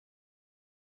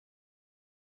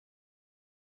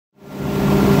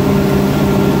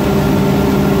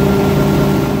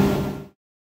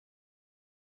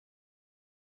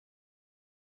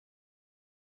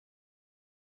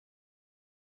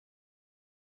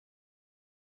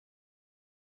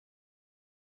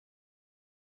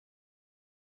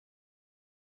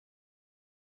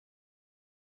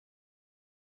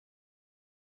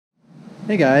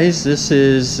Hey guys, this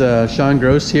is Sean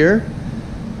Gross here.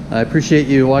 I appreciate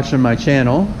you watching my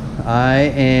channel.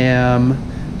 I am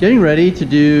getting ready to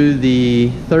do the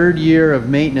third year of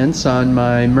maintenance on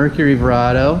my Mercury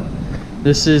Verado.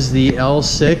 This is the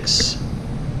L6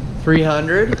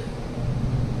 300.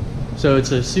 So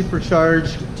it's a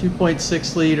supercharged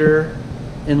 2.6 liter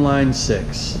inline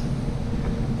six.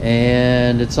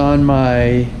 And it's on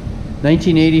my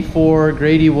 1984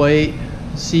 Grady White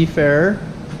Seafarer.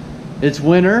 It's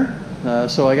winter,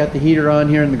 so I got the heater on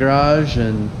here in the garage,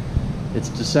 and it's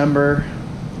December.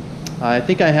 I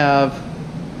think I have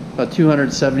about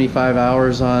 275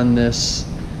 hours on this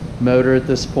motor at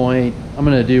this point. I'm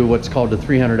going to do what's called a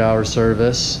 300-hour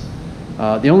service.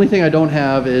 The only thing I don't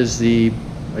have is the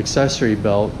accessory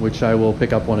belt, which I will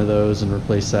pick up one of those and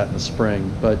replace that in the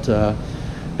spring. But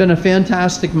been a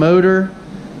fantastic motor.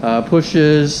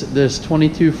 Pushes this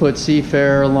 22-foot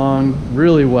Seafarer along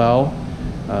really well.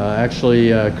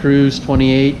 Actually cruise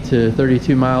 28 to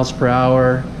 32 miles per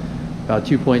hour, about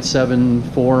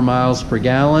 2.74 miles per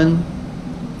gallon.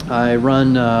 I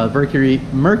run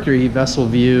Mercury Vessel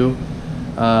View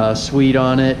suite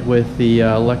on it with the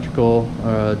electrical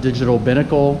digital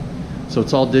binnacle, so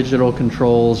it's all digital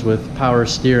controls with power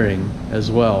steering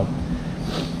as well.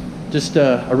 Just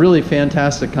a really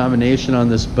fantastic combination on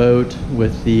this boat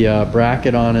with the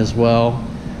bracket on as well.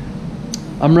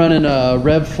 I'm running a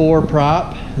Rev 4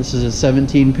 prop. This is a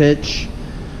 17 pitch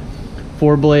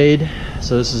 4-blade,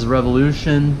 so this is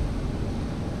Revolution.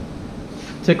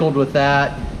 Tickled with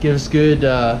that. Gives good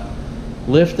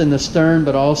lift in the stern,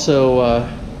 but also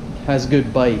has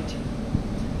good bite.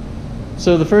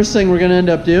 So the first thing we're going to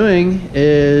end up doing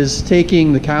is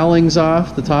taking the cowlings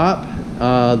off the top,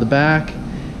 the back,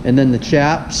 and then the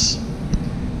chaps.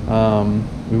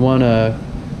 We want to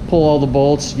pull all the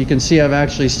bolts. You can see I've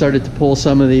actually started to pull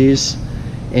some of these,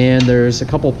 and there's a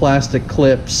couple plastic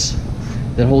clips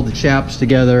that hold the chaps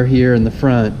together here in the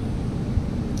front.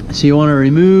 So you want to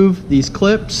remove these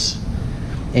clips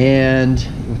and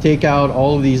take out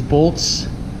all of these bolts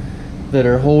that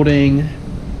are holding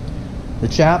the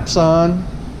chaps on.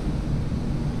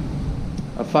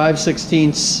 A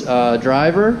 5/16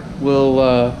 driver will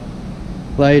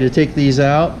allow you to take these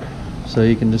out, so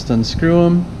you can just unscrew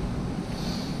them.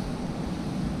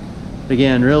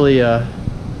 Again, really a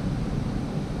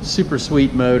super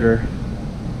sweet motor.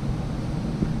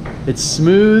 It's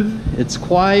smooth, it's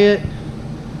quiet.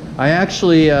 I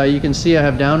actually, you can see I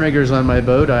have downriggers on my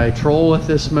boat. I troll with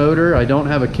this motor. I don't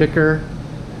have a kicker.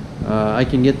 I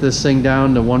can get this thing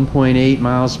down to 1.8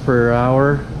 miles per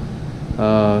hour.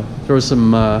 Throw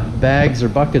some bags or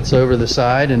buckets over the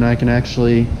side, and I can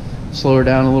actually slow her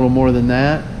down a little more than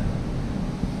that.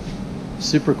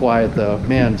 Super quiet though.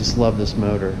 Man, just love this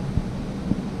motor.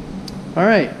 All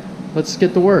right, let's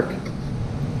get to work.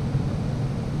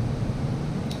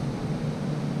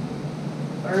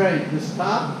 All right, this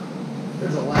top,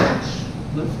 there's a latch.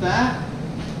 Lift that,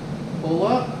 pull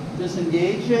up,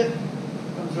 disengage it,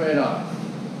 comes right off.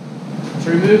 To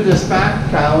remove this back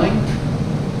cowling,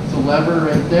 it's a lever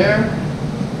right there.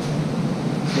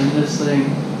 Then this thing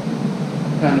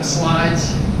kind of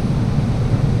slides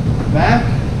back.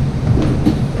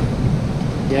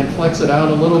 Again, flex it out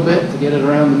a little bit to get it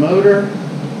around the motor,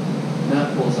 and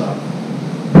that pulls up.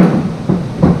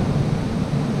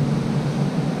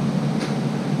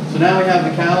 So now we have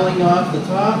the cowling off the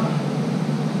top.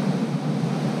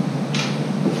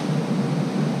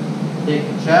 Take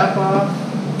the chap off,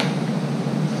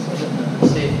 set it in a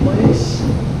safe place.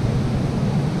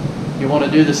 You want to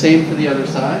do the same for the other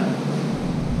side.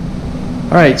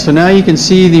 Alright, so now you can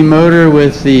see the motor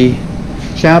with the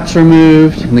chaps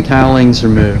removed and the cowlings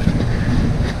removed.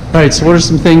 Alright, so what are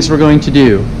some things we're going to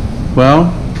do?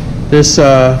 Well, this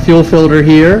fuel filter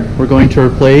here we're going to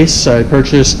replace. I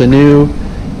purchased a new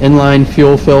inline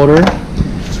fuel filter.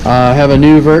 I have a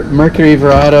new Mercury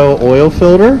Verado oil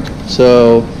filter.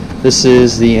 So this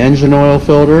is the engine oil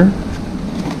filter.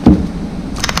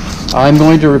 I'm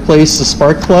going to replace the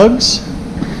spark plugs,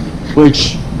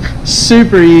 which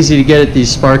super easy to get at these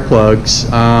spark plugs.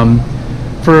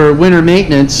 For winter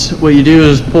maintenance, what you do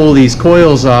is pull these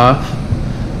coils off,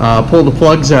 pull the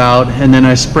plugs out, and then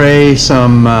I spray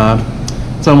some,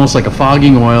 it's almost like a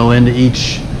fogging oil into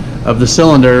each of the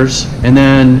cylinders, and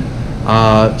then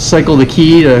cycle the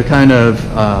key to kind of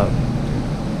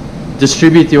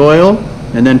distribute the oil,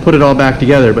 and then put it all back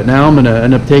together. But now I'm going to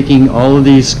end up taking all of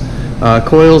these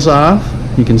coils off.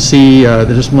 You can see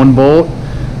there's just one bolt.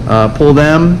 Pull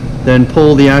them, then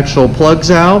pull the actual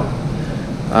plugs out,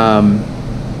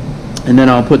 and then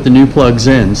I'll put the new plugs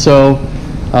in. So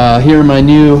here are my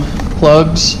new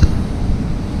plugs.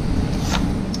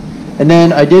 And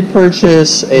then I did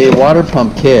purchase a water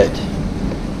pump kit.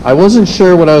 I wasn't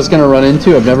sure what I was going to run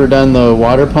into. I've never done the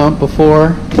water pump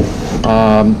before.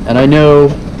 And I know,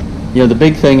 the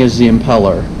big thing is the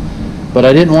impeller. But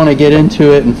I didn't want to get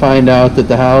into it and find out that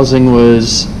the housing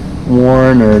was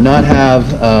worn or not have,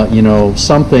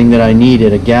 something that I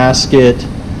needed, a gasket.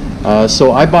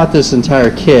 So I bought this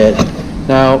entire kit.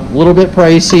 Now, a little bit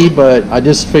pricey, but I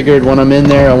just figured when I'm in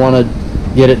there, I want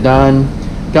to get it done.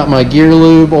 Got my gear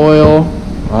lube oil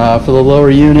for the lower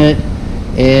unit,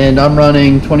 and I'm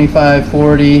running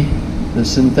 2540, the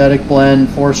synthetic blend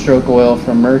 4-stroke oil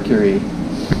from Mercury.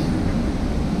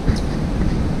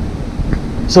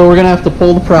 So we're going to have to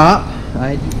pull the prop.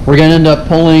 We're going to end up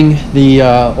pulling the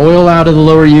oil out of the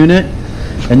lower unit,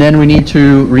 and then we need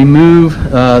to remove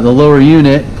the lower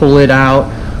unit, pull it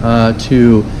out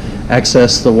to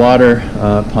access the water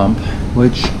pump,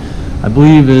 which I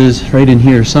believe is right in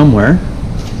here somewhere.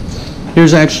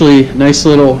 Here's actually a nice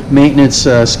little maintenance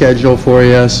schedule for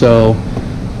you. So,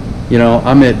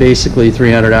 I'm at basically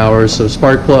 300 hours. So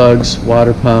spark plugs,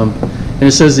 water pump, and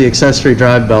it says the accessory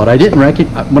drive belt. I didn't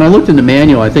when I looked in the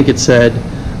manual, I think it said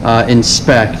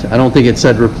inspect. I don't think it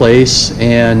said replace.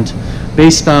 And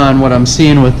based on what I'm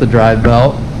seeing with the drive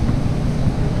belt,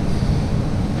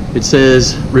 it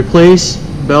says replace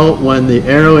belt when the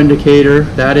arrow indicator,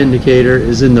 that indicator,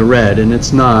 is in the red, and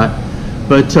it's not.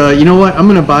 But you know what? I'm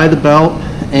going to buy the belt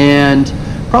and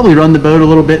probably run the boat a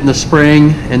little bit in the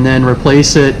spring and then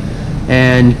replace it.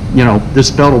 And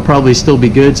this belt will probably still be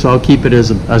good, so I'll keep it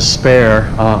as a spare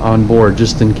on board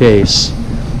just in case.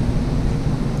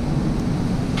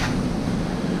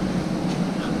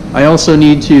 I also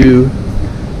need to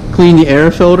clean the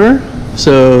air filter.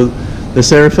 So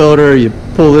this air filter, you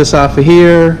pull this off of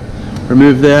here,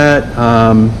 remove that,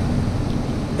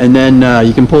 and then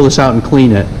you can pull this out and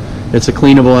clean it. It's a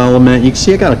cleanable element. You can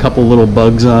see I got a couple little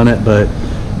bugs on it, but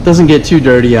it doesn't get too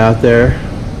dirty out there.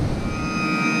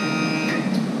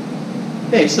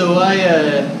 Okay, so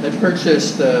I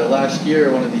purchased last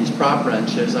year one of these prop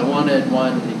wrenches. I wanted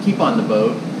one to keep on the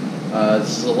boat.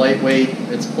 This is a lightweight,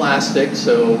 it's plastic,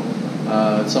 so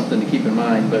it's something to keep in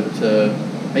mind. But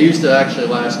I used it actually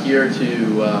last year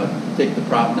to take the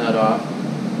prop nut off.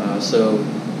 So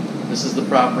this is the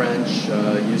prop wrench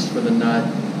used for the nut.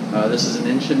 This is an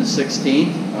 1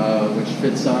 1/16", which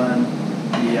fits on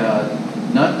the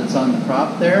nut that's on the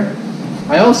prop there.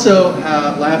 I also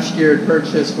last year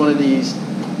purchased one of these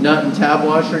nut and tab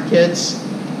washer kits.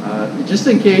 Just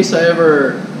in case I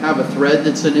ever have a thread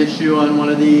that's an issue on one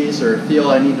of these or feel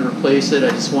I need to replace it, I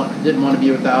just didn't want to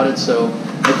be without it, so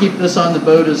I keep this on the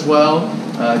boat as well,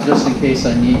 just in case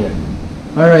I need it.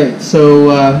 Alright,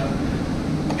 so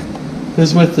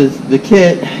this with the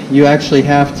kit, you actually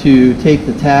have to take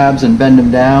the tabs and bend them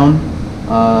down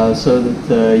so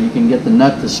that you can get the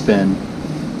nut to spin.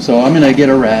 So I'm going to get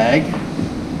a rag.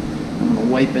 I'm going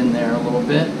to wipe in there a little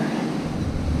bit.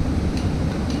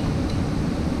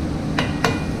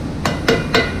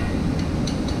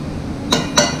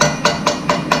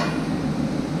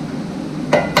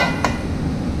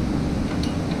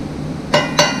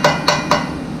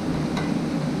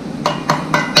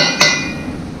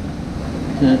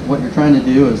 And what you're trying to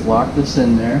do is lock this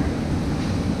in there.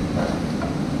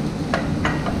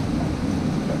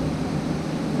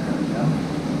 There we go.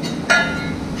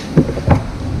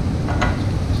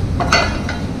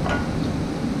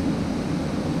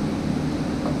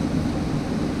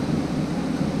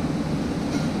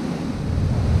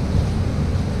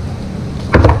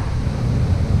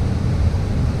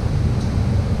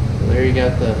 So there you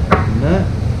got the nut.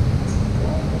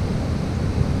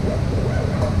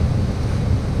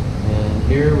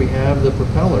 Here we have the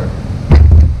propeller.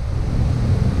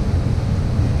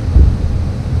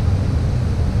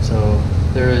 So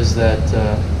there is that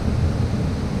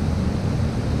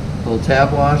little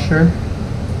tab washer.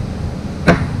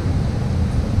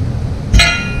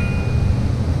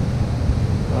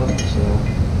 So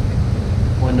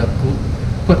we'll end up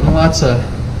putting lots of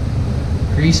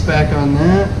grease back on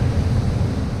that.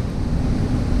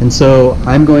 And so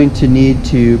I'm going to need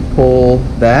to pull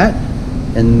that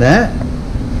and that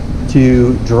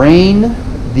to drain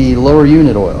the lower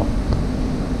unit oil.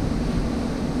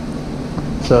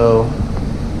 So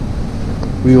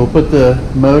we will put the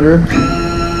motor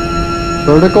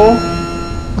vertical,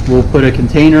 we'll put a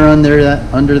container under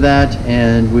that,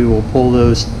 and we will pull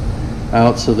those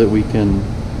out so that we can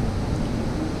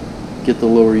get the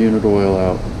lower unit oil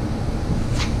out.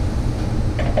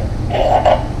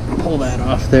 Pull that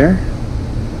off there.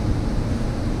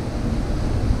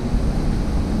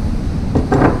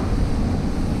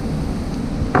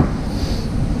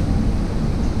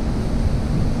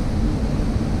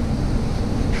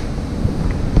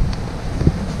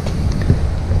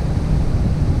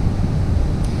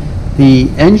 The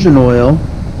engine oil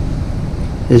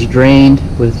is drained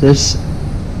with this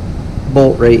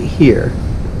bolt right here,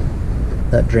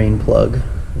 that drain plug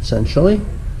essentially.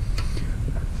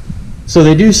 So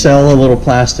they do sell a little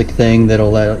plastic thing that'll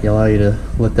allow you to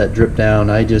let that drip down.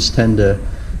 I just tend to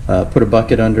put a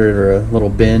bucket under it or a little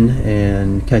bin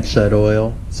and catch that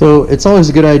oil. So it's always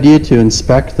a good idea to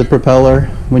inspect the propeller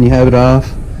when you have it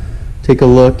off. Take a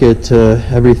look at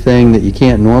everything that you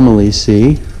can't normally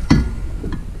see.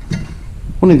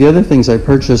 One of the other things I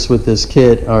purchased with this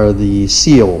kit are the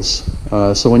seals.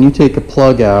 So when you take a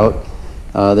plug out,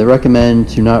 they recommend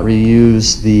to not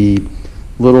reuse the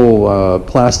little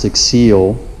plastic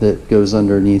seal that goes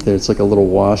underneath it. It's like a little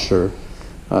washer.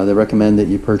 They recommend that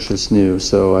you purchase new,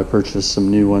 so I purchased some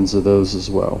new ones of those as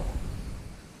well.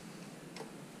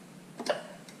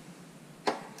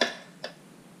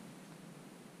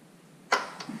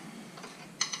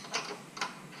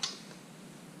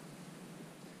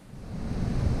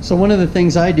 So one of the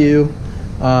things I do,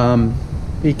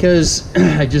 because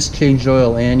I just change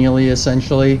oil annually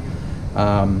essentially,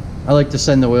 I like to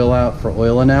send the oil out for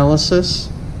oil analysis.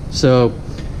 So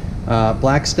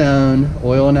Blackstone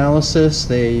Oil Analysis,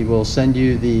 they will send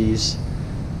you these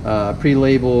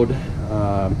pre-labeled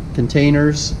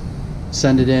containers.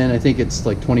 Send it in. I think it's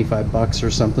like 25 bucks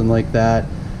or something like that,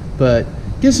 but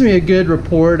gives me a good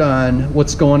report on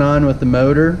what's going on with the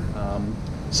motor.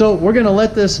 So we're going to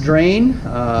let this drain,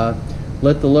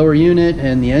 let the lower unit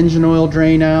and the engine oil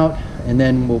drain out, and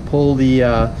then we'll pull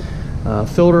the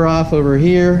filter off over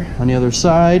here on the other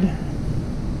side.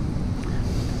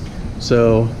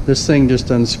 So this thing just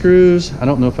unscrews. I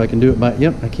don't know if I can do it by,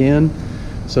 yep, I can.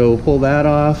 So we'll pull that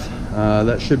off.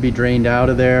 That should be drained out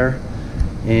of there.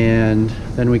 And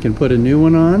then we can put a new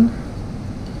one on.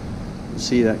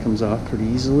 See, that comes off pretty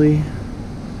easily.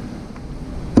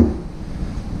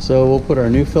 So we'll put our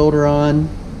new filter on.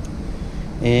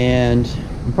 And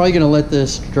I'm probably gonna let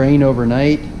this drain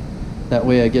overnight. That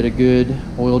way I get a good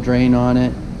oil drain on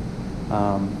it.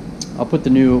 I'll put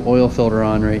the new oil filter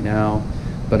on right now,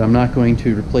 but I'm not going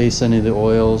to replace any of the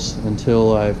oils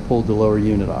until I've pulled the lower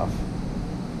unit off.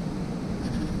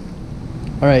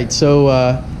 All right, so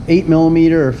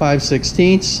 8mm or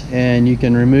 5/16, and you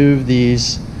can remove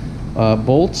these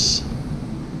bolts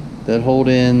that hold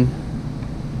in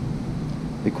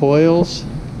the coils.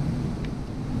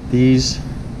 These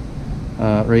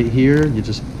right here, you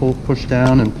just push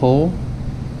down and pull,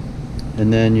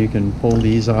 and then you can pull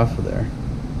these off of there.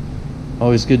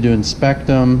 Always good to inspect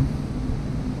them.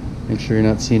 Make sure you're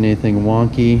not seeing anything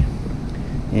wonky.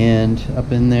 And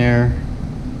up in there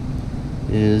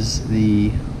is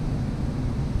the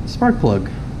spark plug.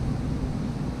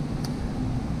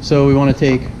 So we want to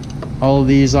take all of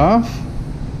these off,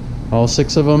 all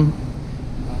 6 of them.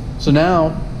 So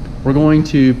now we're going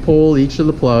to pull each of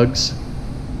the plugs,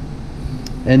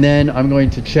 and then I'm going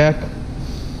to check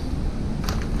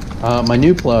my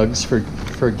new plugs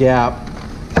for gap.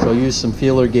 So I'll use some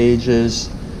feeler gauges,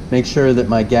 make sure that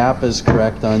my gap is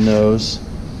correct on those.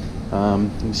 You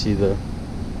can see the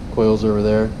coils over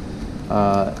there.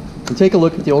 And take a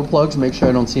look at the old plugs, make sure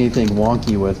I don't see anything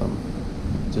wonky with them.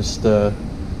 Just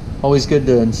always good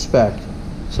to inspect.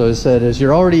 So as I said, as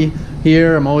you're already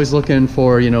here, I'm always looking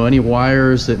for, you know, any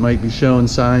wires that might be showing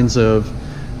signs of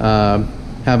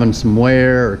having some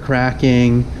wear or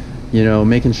cracking, you know,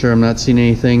 making sure I'm not seeing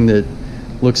anything that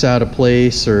looks out of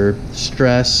place or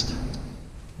stressed.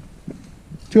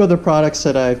 2 other products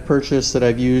that I've purchased that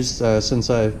I've used since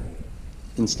I've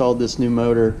installed this new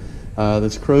motor.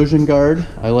 This corrosion guard.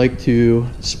 I like to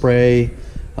spray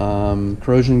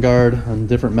corrosion guard on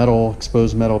different metal,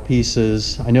 exposed metal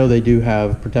pieces. I know they do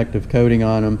have protective coating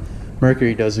on them.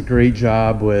 Mercury does a great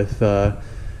job with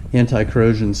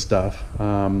anti-corrosion stuff.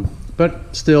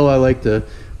 But still, I like to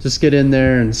just get in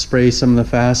there and spray some of the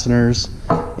fasteners.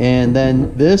 And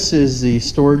then this is the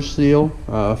storage seal,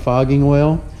 fogging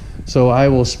oil. So I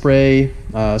will spray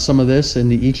some of this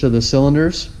into each of the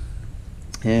cylinders.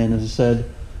 And as I said,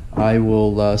 I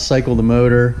will cycle the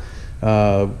motor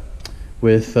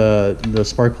with the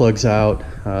spark plugs out.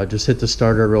 Just hit the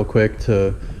starter real quick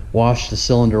to wash the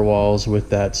cylinder walls with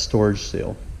that storage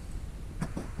seal.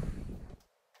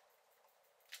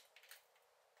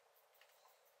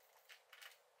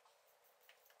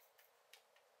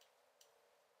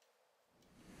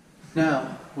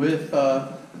 Now, with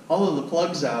all of the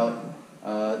plugs out,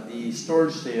 the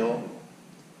storage seal,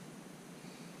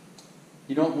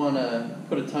 you don't want to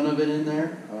put a ton of it in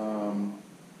there.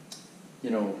 You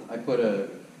know, I put a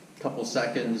couple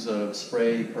seconds of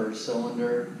spray per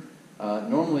cylinder.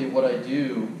 Normally what I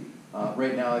do,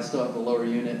 right now I still have the lower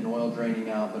unit and oil draining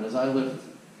out, but as I lift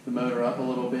the motor up a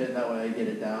little bit. That way I get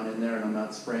it down in there and I'm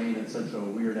not spraying at such a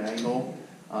weird angle.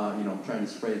 You know, I'm trying to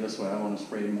spray this way. I want to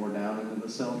spray more down into the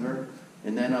cylinder.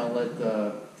 And then I'll let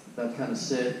that kind of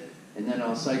sit. And then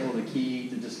I'll cycle the key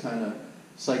to just kind of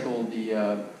cycle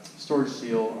the storage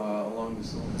seal along the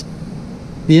cylinder.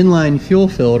 The inline fuel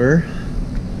filter,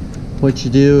 what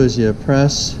you do is you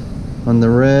press on the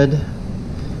red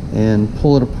and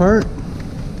pull it apart.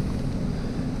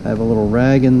 I have a little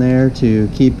rag in there to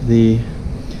keep the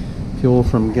fuel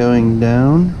from going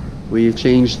down. We've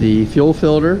changed the fuel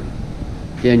filter.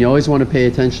 Again, you always want to pay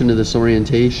attention to this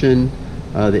orientation.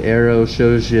 The arrow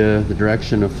shows you the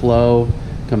direction of flow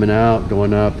coming out,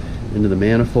 going up into the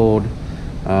manifold.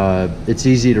 It's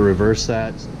easy to reverse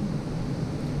that.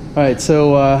 All right,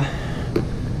 so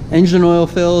engine oil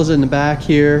fill is in the back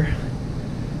here.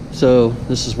 So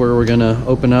this is where we're gonna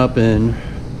open up and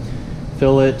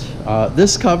fill it.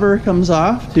 This cover comes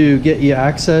off to get you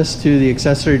access to the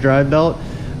accessory drive belt.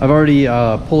 I've already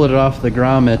pulled it off the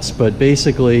grommets, but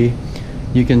basically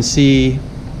you can see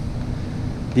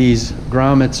these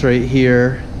grommets right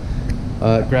here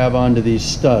grab onto these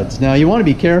studs. Now you want to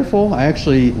be careful. I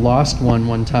actually lost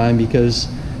one time because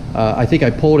I think I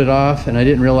pulled it off and I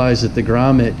didn't realize that the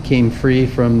grommet came free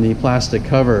from the plastic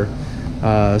cover,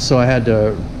 so I had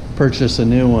to purchase a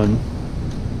new one.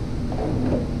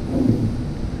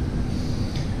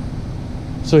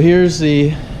 So here's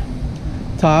the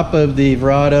top of the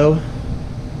Verado,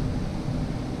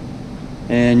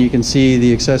 and you can see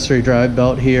the accessory drive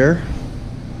belt here.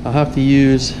 I'll have to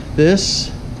use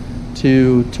this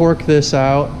to torque this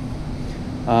out,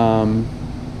 and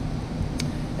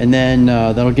then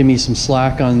that'll give me some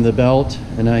slack on the belt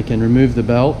and I can remove the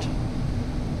belt.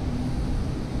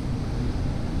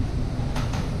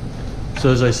 So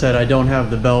as I said, I don't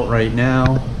have the belt right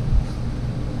now,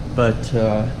 but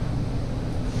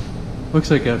looks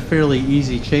like a fairly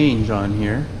easy change on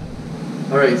here.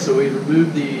 All right, so we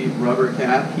removed the rubber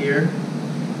cap here.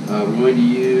 We're going to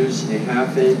use a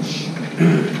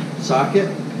 1/2" socket.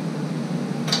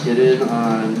 Get in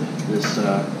on this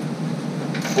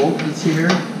bolt that's here,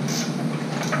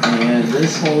 and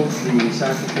this holds the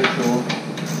sacrificial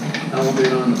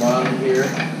element on the bottom here.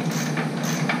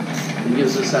 It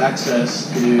gives us access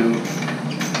to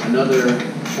another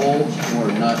bolt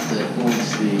or nut that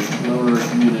holds the lower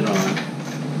unit on.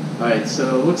 Alright,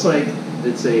 so it looks like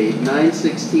it's a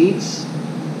 9/16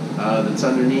 that's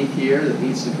underneath here that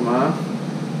needs to come off.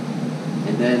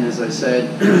 And then, as I said,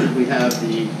 we have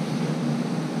the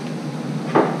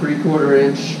 3/4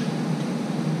 inch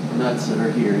nuts that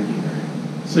are here and here.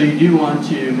 So you do want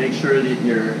to make sure that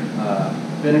your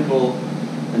binnacle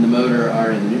and the motor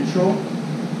are in neutral.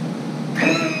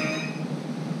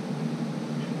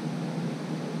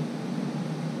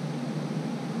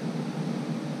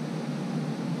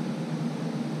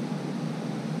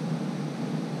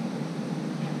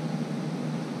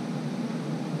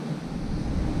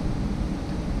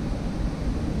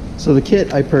 So the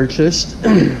kit I purchased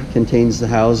contains the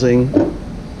housing.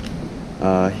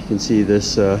 You can see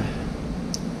this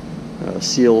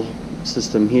seal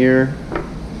system here,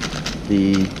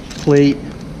 the plate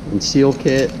and seal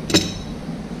kit,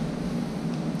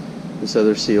 this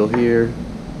other seal here,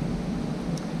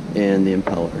 and the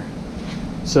impeller.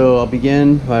 So I'll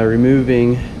begin by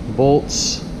removing the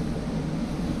bolts,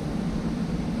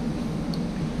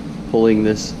 pulling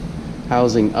this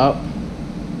housing up,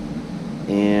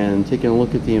 and taking a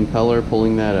look at the impeller,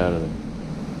 pulling that out of it.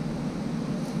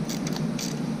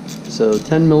 So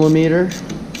 10 millimeter.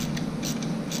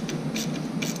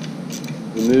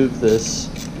 Remove this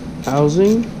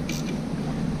housing.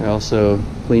 I also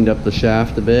cleaned up the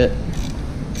shaft a bit.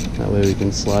 That way we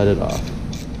can slide it off.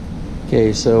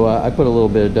 Okay, so I put a little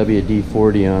bit of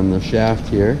WD-40 on the shaft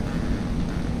here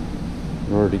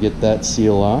in order to get that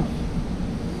seal off.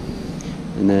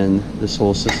 And then this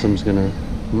whole system's gonna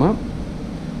come up.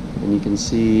 And you can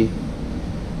see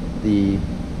the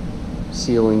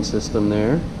sealing system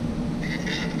there.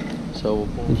 So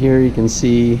and here you can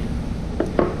see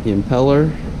the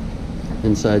impeller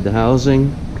inside the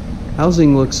housing.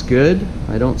 Housing looks good.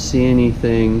 I don't see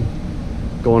anything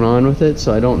going on with it,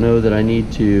 so I don't know that I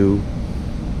need to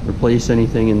replace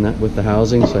anything in that with the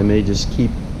housing, so I may just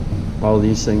keep all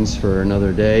these things for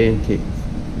another day and keep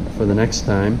for the next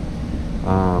time.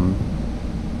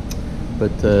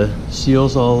 But the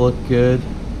seals all look good.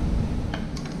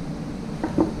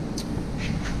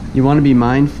 You want to be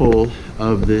mindful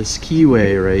of this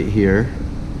keyway right here.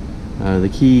 The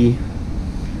key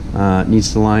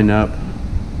needs to line up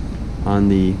on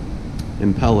the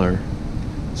impeller.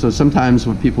 So sometimes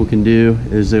what people can do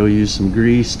is they'll use some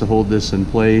grease to hold this in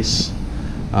place.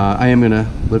 I am going to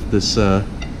lift this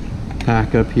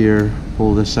pack up here,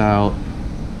 pull this out,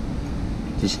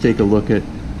 just take a look at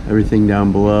everything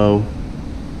down below.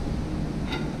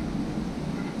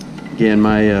 Again,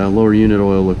 my lower unit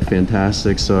oil looked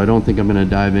fantastic, so I don't think I'm going to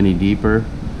dive any deeper.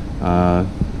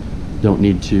 Don't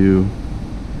need to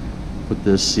put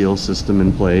this seal system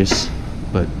in place,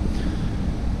 but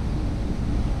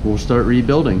we'll start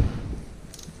rebuilding.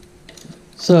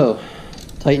 So,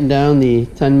 tighten down the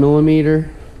 10mm,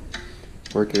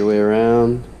 work your way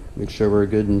around, make sure we're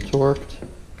good and torqued.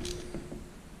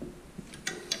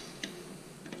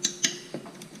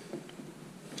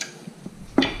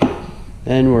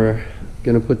 Then we're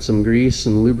going to put some grease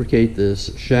and lubricate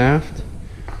this shaft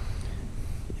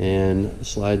and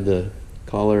slide the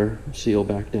collar seal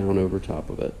back down over top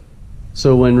of it.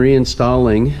 So when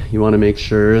reinstalling, you want to make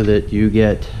sure that you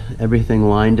get everything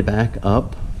lined back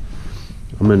up.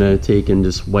 I'm going to take and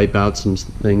just wipe out some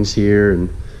things here and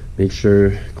make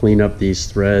sure, clean up these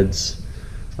threads,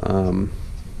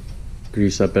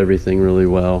 grease up everything really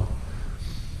well,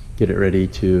 get it ready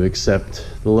to accept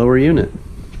the lower unit.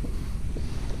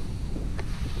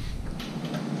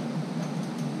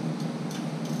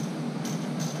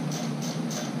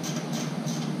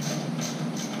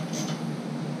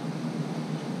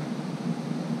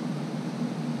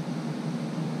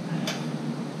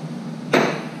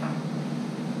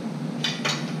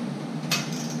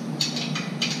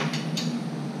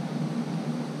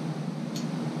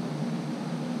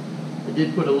 I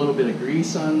did put a little bit of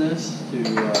grease on this to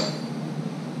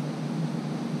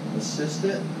assist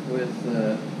it with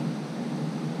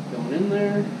going in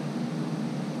there.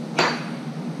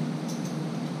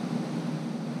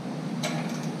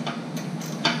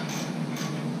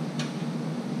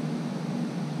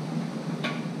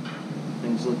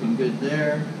 Things looking good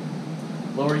there.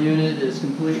 Lower unit is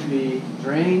completely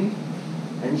drained.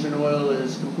 Engine oil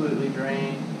is completely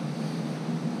drained.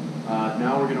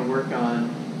 Now we're going to work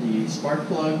on the spark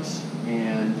plugs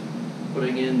and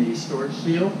putting in the storage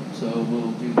seal. So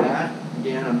we'll do that.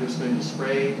 Again, I'm just going to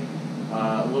spray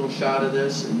a little shot of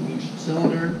this in each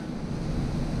cylinder.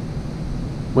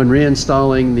 When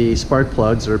reinstalling the spark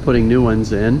plugs or putting new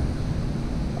ones in,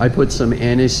 I put some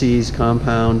anti-seize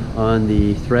compound on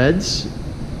the threads.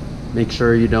 Make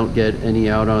sure you don't get any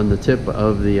out on the tip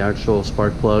of the actual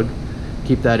spark plug.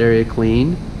 Keep that area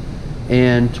clean.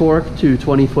 And torque to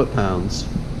 20 foot-pounds.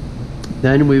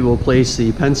 Then we will place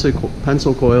the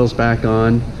pencil coils back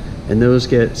on, and those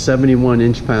get 71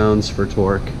 inch-pounds for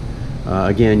torque.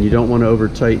 Again, you don't want to over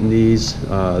tighten these.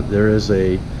 There is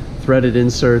a threaded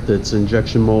insert that's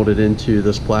injection molded into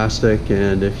this plastic,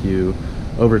 and if you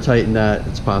over tighten that,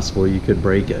 it's possible you could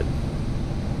break it.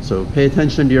 So pay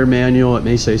attention to your manual. It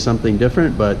may say something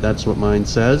different, but that's what mine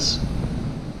says.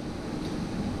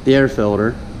 The air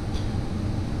filter.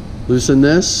 Loosen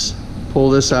this, pull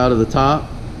this out of the top,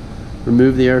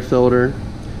 remove the air filter,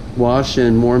 wash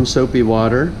in warm soapy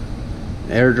water,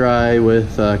 air dry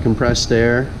with compressed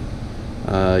air.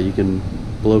 You can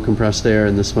blow compressed air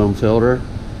in this foam filter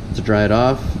to dry it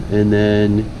off, and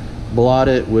then blot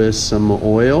it with some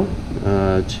oil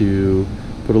to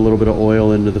put a little bit of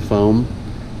oil into the foam,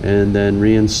 and then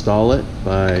reinstall it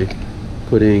by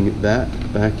putting that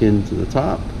back into the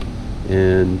top,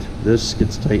 and this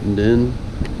gets tightened in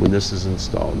when this is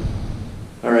installed.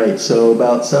 Alright, so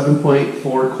about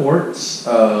 7.4 quarts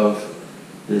of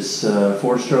this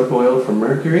 4-stroke oil from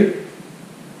Mercury.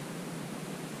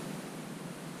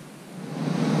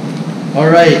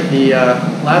 Alright, the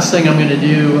last thing I'm going to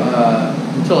do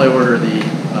until I order the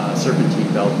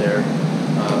serpentine belt there,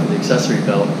 for the accessory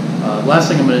belt, last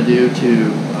thing I'm going to do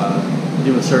to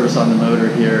do a service on the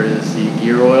motor here is the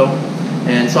gear oil.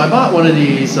 And so I bought one of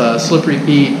these slip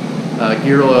repeat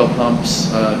gear oil pumps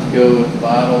to go with the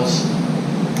bottles.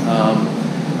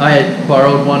 I had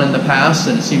borrowed one in the past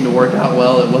and it seemed to work out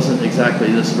well. It wasn't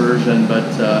exactly this version, but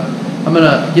I'm going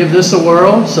to give this a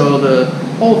whirl. So the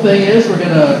whole thing is we're going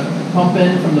to pump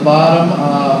in from the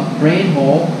bottom drain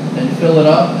hole and fill it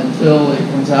up until it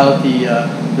comes out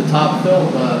the top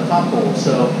hole.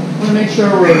 So I'm going to make sure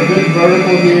we're good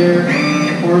vertical here,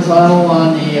 horizontal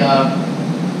on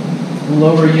the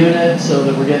lower unit so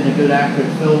that we're getting a good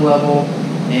accurate fill level,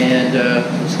 and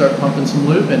we'll start pumping some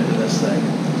lube into this thing.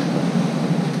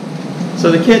 So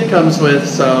the kit comes with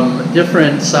some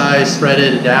different size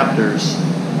threaded adapters.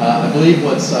 I believe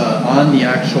what's on the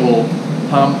actual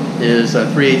pump is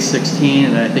 3/8/16,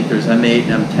 and I think there's M8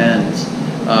 and M10s.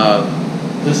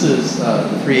 This is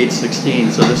the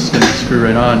 3/8/16, so this is going to screw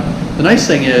right on. The nice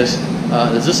thing is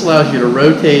this allows you to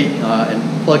rotate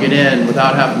and plug it in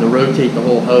without having to rotate the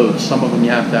whole hose. Some of them you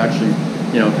have to actually,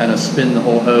 kind of spin the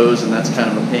whole hose, and that's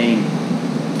kind of a pain.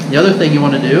 The other thing you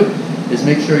want to do is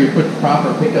make sure you put the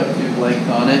proper pickup tube length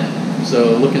on it.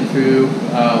 So looking through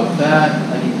with that,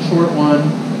 I need a short one,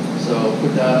 so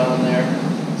put that on there.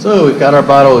 So we've got our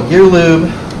bottle of gear lube.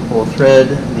 We'll thread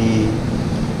the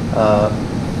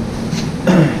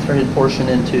threaded portion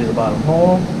into the bottom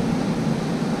hole.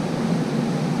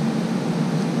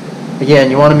 Again,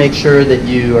 you want to make sure that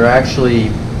you are actually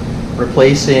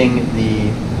replacing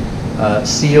the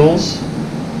seals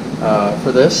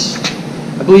for this.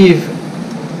 I believe,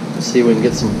 let's see if we can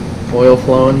get some oil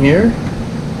flowing here.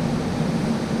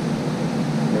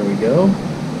 There we go.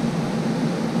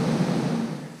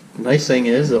 The nice thing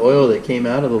is the oil that came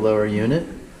out of the lower unit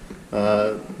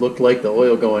looked like the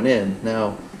oil going in.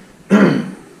 Now,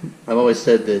 I've always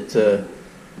said that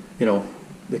you know,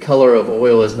 the color of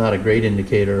oil is not a great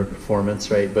indicator of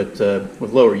performance, right? But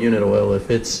with lower unit oil,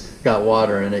 if it's got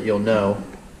water in it, you'll know.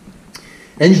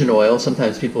 Engine oil,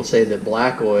 sometimes people say that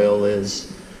black oil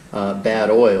is bad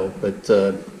oil, but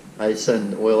I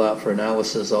send oil out for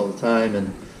analysis all the time,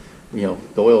 and you know,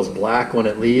 the oil is black when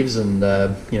it leaves, and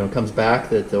you know, comes back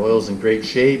that the oil is in great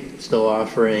shape, still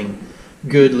offering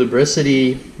good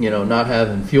lubricity, you know, not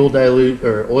having fuel dilute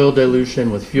or oil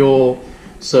dilution with fuel.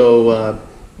 So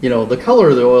you know, the color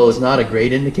of the oil is not a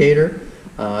great indicator.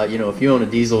 You know, if you own a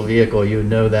diesel vehicle, you would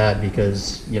know that,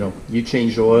 because you know, you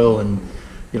change oil and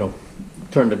you know,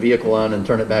 turn the vehicle on and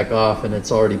turn it back off and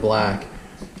it's already black.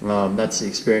 That's the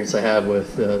experience I have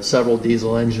with several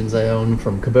diesel engines I own,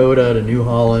 from Kubota to New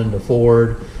Holland to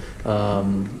Ford,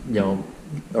 you know,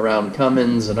 around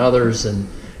Cummins and others, and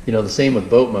you know, the same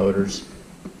with boat motors.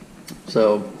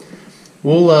 So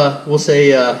we'll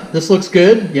say this looks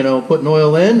good, you know, putting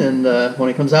oil in, and when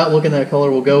it comes out looking that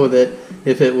color, we'll go with it.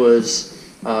 If it was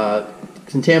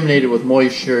contaminated with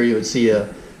moisture, you would see a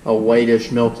whitish,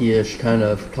 milkyish kind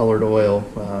of colored oil.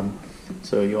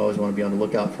 So you always want to be on the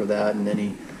lookout for that, and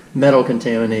any metal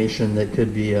contamination that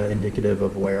could be indicative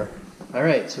of wear. All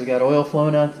right, so we got oil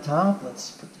flowing out the top.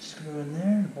 Let's put the screw in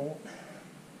there, bolt,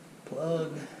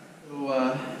 plug.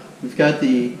 So we've got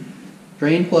the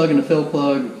drain plug and the fill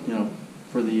plug, you know,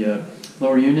 for the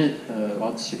lower unit,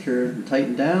 all secured and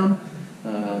tightened down.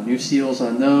 New seals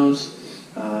on those.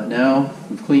 Now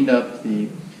we've cleaned up the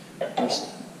first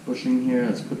bushing here.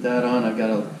 Let's put that on. I've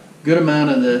got a good amount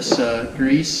of this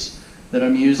grease that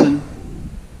I'm using,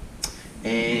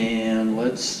 and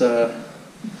let's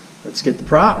get the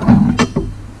prop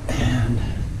and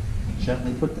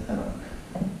gently put that on.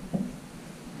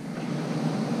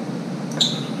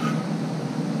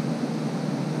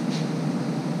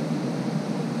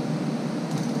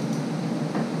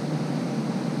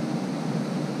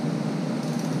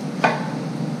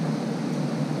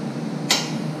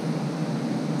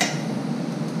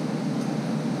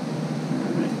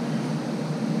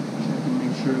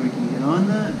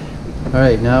 All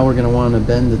right, now we're going to want to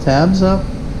bend the tabs up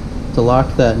to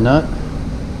lock that nut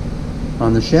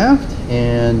on the shaft,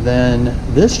 and then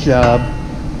this job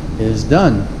is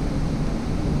done.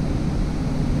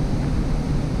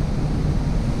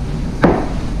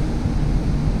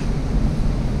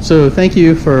 So thank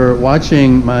you for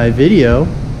watching my video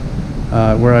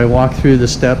where I walk through the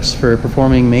steps for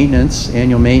performing maintenance,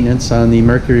 annual maintenance on the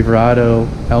Mercury Verado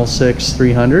L6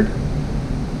 300.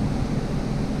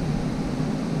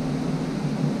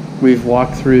 We've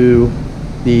walked through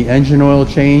the engine oil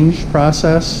change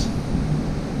process,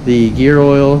 the gear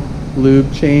oil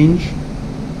lube change,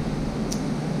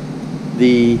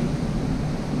 the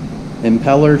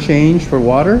impeller change for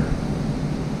water,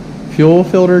 fuel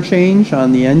filter change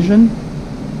on the engine,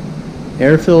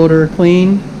 air filter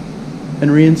clean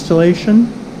and reinstallation.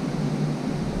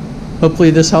 Hopefully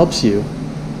this helps you.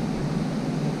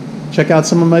 Check out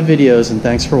some of my videos, and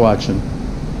thanks for watching.